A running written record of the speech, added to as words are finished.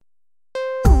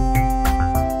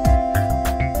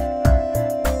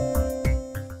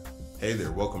Hey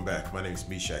there, welcome back. My name is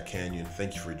Meshach Canyon.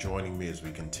 Thank you for joining me as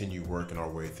we continue working our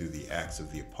way through the Acts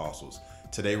of the Apostles.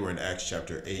 Today we're in Acts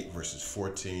chapter 8, verses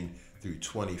 14 through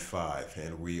 25,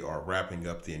 and we are wrapping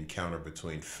up the encounter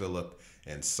between Philip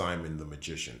and Simon the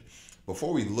magician.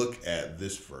 Before we look at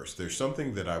this verse, there's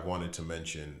something that I wanted to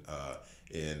mention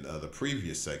in the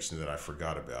previous section that I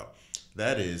forgot about.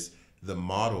 That is the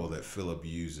model that Philip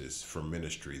uses for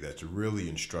ministry that's really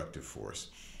instructive for us.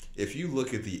 If you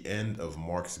look at the end of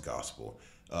Mark's gospel,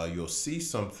 you'll see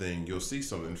something.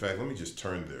 In fact, let me just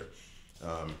turn there.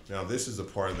 Now, this is a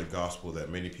part of the gospel that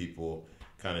many people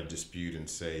kind of dispute and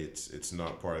say it's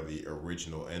not part of the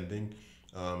original ending.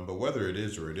 But whether it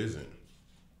is or it isn't,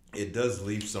 it does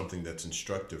leave something that's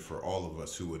instructive for all of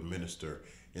us who would minister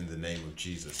in the name of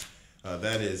Jesus.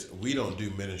 That is, we don't do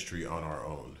ministry on our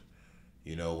own.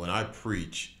 You know, when I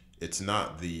preach, it's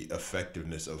not the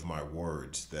effectiveness of my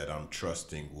words that I'm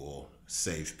trusting will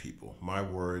save people. My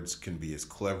words can be as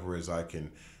clever as I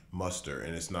can muster,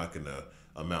 and it's not going to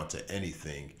amount to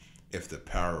anything if the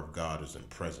power of God isn't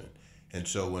present. And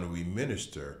so when we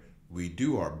minister, we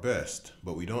do our best,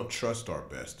 but we don't trust our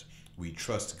best. We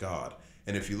trust God.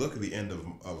 And if you look at the end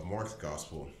of Mark's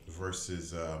gospel,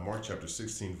 Mark chapter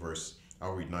 16,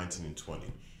 I'll read 19 and 20.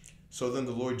 So then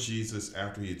the Lord Jesus,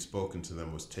 after he had spoken to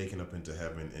them, was taken up into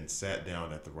heaven and sat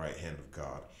down at the right hand of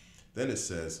God. Then it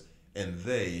says, and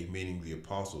they, meaning the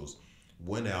apostles,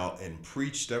 went out and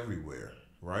preached everywhere,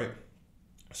 right?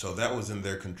 So that was in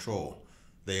their control.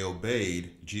 They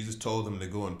obeyed. Jesus told them to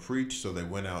go and preach, so they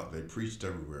went out, they preached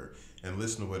everywhere. And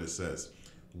listen to what it says.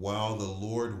 While the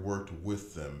Lord worked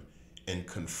with them and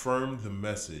confirmed the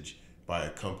message by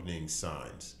accompanying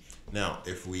signs. Now,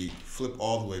 if we flip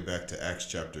all the way back to Acts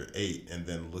chapter 8 and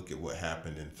then look at what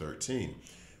happened in 13,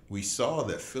 we saw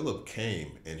that Philip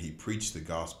came and he preached the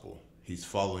gospel. He's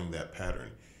following that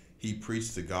pattern. He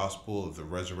preached the gospel of the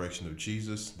resurrection of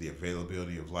Jesus, the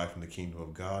availability of life in the kingdom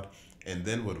of God. And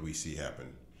then what do we see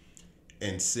happen?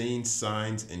 And seeing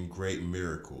signs and great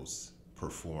miracles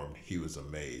performed, he was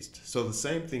amazed. So the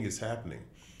same thing is happening.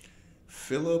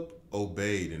 Philip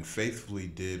obeyed and faithfully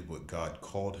did what God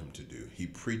called him to do. He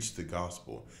preached the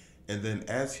gospel. And then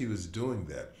as he was doing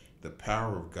that, the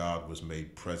power of God was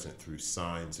made present through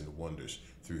signs and wonders,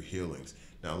 through healings.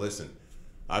 Now listen,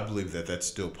 I believe that that's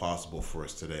still possible for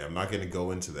us today. I'm not going to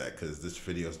go into that because this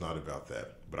video is not about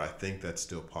that, but I think that's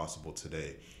still possible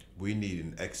today. We need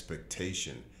an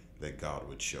expectation that God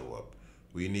would show up.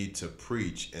 We need to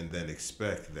preach and then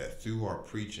expect that through our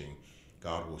preaching,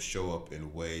 God will show up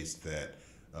in ways that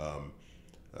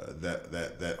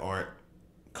that aren't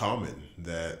common,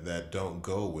 that don't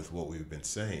go with what we've been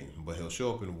saying. But he'll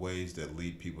show up in ways that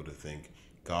lead people to think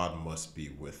God must be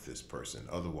with this person.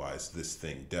 Otherwise, this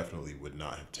thing definitely would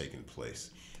not have taken place.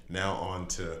 Now on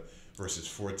to verses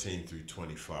 14 through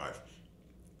 25.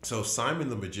 So Simon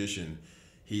the magician,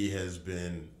 he has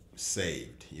been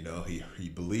saved. You know, he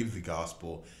believed the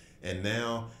gospel, and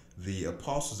now the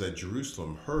apostles at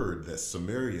Jerusalem heard that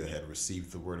Samaria had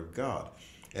received the word of God.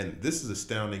 And this is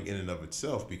astounding in and of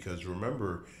itself because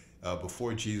remember,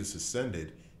 before Jesus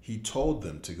ascended, he told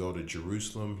them to go to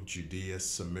Jerusalem, Judea,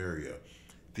 Samaria.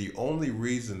 The only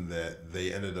reason that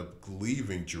they ended up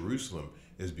leaving Jerusalem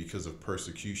is because of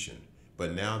persecution.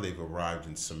 But now they've arrived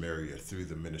in Samaria through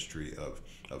the ministry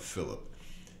of Philip.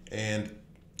 And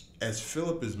as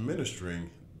Philip is ministering,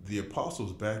 the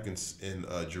apostles back in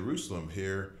Jerusalem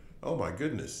hear, oh my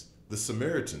goodness, the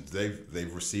Samaritans,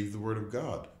 they've received the word of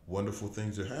God. Wonderful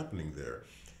things are happening there.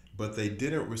 But they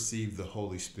didn't receive the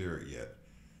Holy Spirit yet.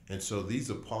 And so these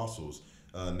apostles,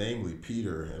 namely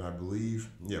Peter, and I believe,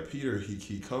 Peter,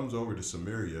 he comes over to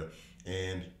Samaria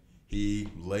and he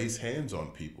lays hands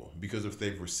on people. Because if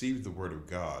they've received the word of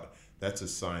God, that's a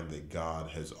sign that God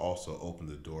has also opened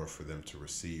the door for them to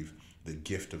receive the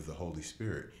gift of the Holy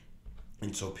Spirit.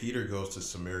 And so Peter goes to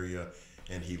Samaria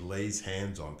and he lays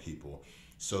hands on people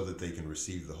so that they can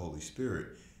receive the Holy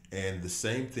Spirit. And the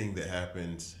same thing that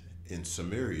happens in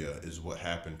Samaria is what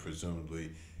happened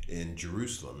presumably in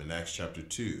Jerusalem in Acts chapter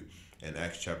 2 and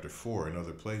Acts chapter 4 and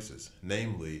other places,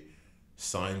 namely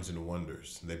signs and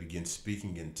wonders. They begin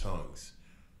speaking in tongues.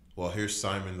 Well, here's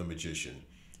Simon the magician.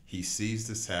 He sees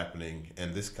this happening,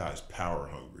 and this guy's power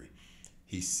hungry.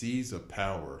 He sees a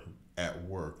power at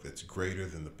work that's greater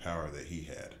than the power that he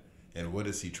had. And what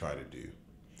does he try to do?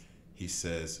 He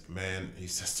says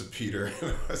to Peter,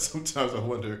 sometimes I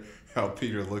wonder how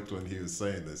Peter looked when he was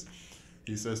saying this.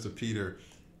 He says to Peter,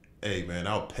 hey man,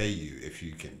 I'll pay you if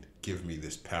you can give me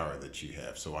this power that you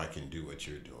have so I can do what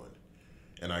you're doing.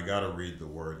 And I got to read the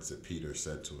words that Peter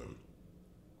said to him.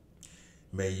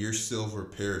 May your silver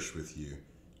perish with you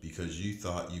because you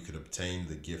thought you could obtain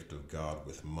the gift of God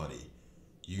with money.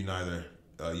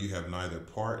 You have neither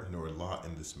part nor lot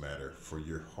in this matter, for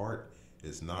your heart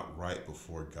is not right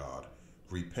before God.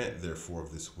 Repent therefore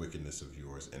of this wickedness of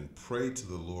yours, and pray to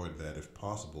the Lord that, if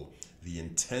possible, the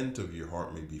intent of your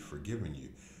heart may be forgiven you.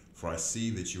 For I see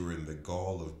that you are in the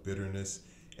gall of bitterness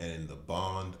and in the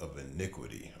bond of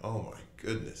iniquity. Oh my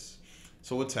goodness.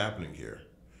 So what's happening here?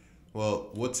 Well,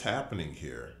 what's happening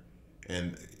here,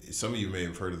 and some of you may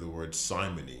have heard of the word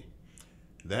simony.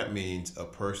 That means a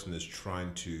person is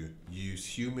trying to use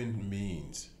human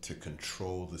means to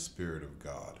control the Spirit of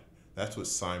God. That's what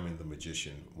Simon the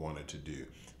magician wanted to do.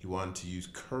 He wanted to use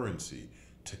currency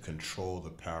to control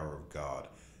the power of God.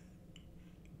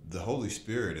 The Holy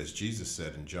Spirit, as Jesus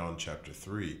said in John chapter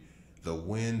 3, the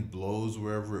wind blows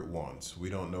wherever it wants.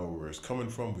 We don't know where it's coming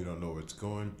from. We don't know where it's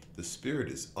going. The Spirit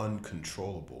is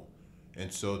uncontrollable.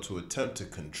 And so to attempt to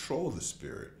control the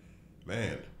Spirit,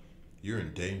 man, you're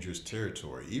in dangerous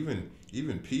territory.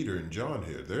 Even Peter and John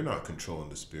here, they're not controlling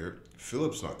the Spirit.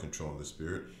 Philip's not controlling the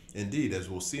Spirit. Indeed, as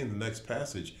we'll see in the next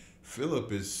passage,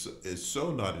 Philip is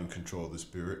so not in control of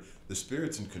the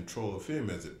Spirit's in control of him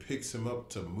as it picks him up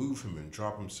to move him and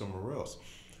drop him somewhere else.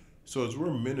 So as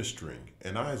we're ministering,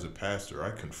 and I as a pastor, I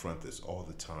confront this all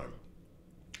the time.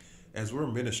 As we're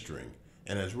ministering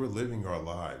and as we're living our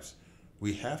lives,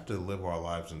 we have to live our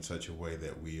lives in such a way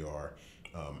that we are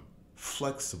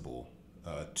flexible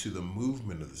to the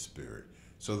movement of the Spirit,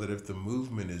 so that if the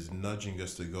movement is nudging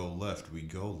us to go left, we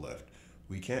go left.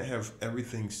 We can't have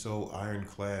everything so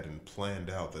ironclad and planned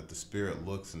out that the Spirit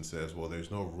looks and says, well,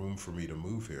 there's no room for me to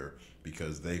move here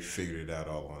because they figured it out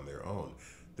all on their own.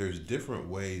 There's different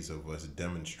ways of us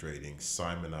demonstrating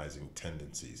Simonizing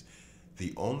tendencies.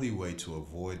 The only way to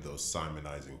avoid those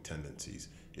Simonizing tendencies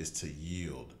is to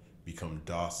yield, become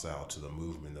docile to the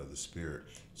movement of the Spirit,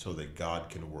 so that God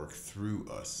can work through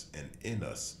us and in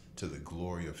us to the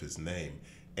glory of His name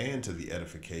and to the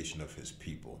edification of His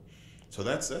people. So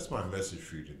that's my message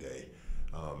for you today.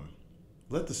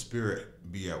 Let the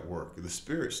Spirit be at work. The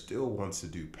Spirit still wants to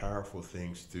do powerful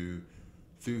things through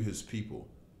His people,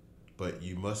 but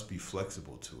you must be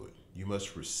flexible to it. You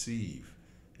must receive,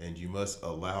 and you must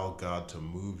allow God to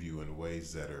move you in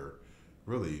ways that are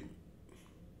really,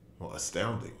 well,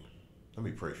 astounding. Let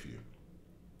me pray for you.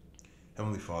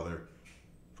 Heavenly Father,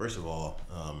 first of all,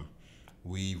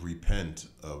 we repent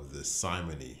of the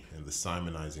simony and the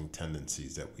Simonizing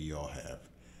tendencies that we all have.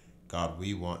 God,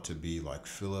 we want to be like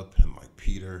Philip and like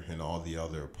Peter and all the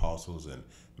other apostles and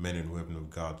men and women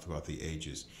of God throughout the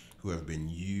ages who have been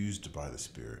used by the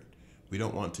Spirit. We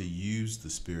don't want to use the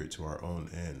Spirit to our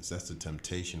own ends. That's the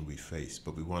temptation we face,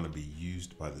 but we want to be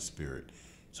used by the Spirit.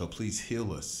 So please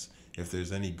heal us. If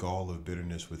there's any gall of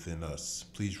bitterness within us,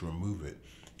 please remove it,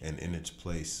 and in its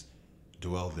place,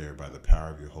 dwell there by the power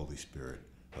of your Holy Spirit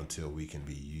until we can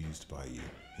be used by you.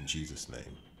 In Jesus'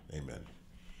 name, amen.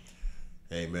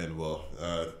 Amen. Well,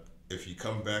 if you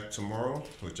come back tomorrow,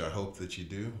 which I hope that you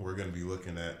do, we're going to be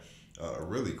looking at a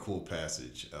really cool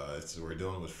passage. We're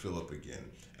dealing with Philip again.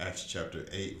 Acts chapter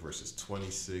 8, verses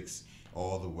 26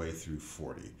 all the way through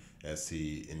 40, as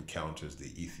he encounters the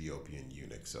Ethiopian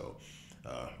eunuch. So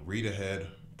read ahead,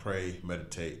 pray,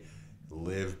 meditate,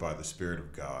 live by the Spirit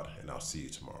of God, and I'll see you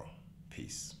tomorrow.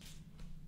 Peace.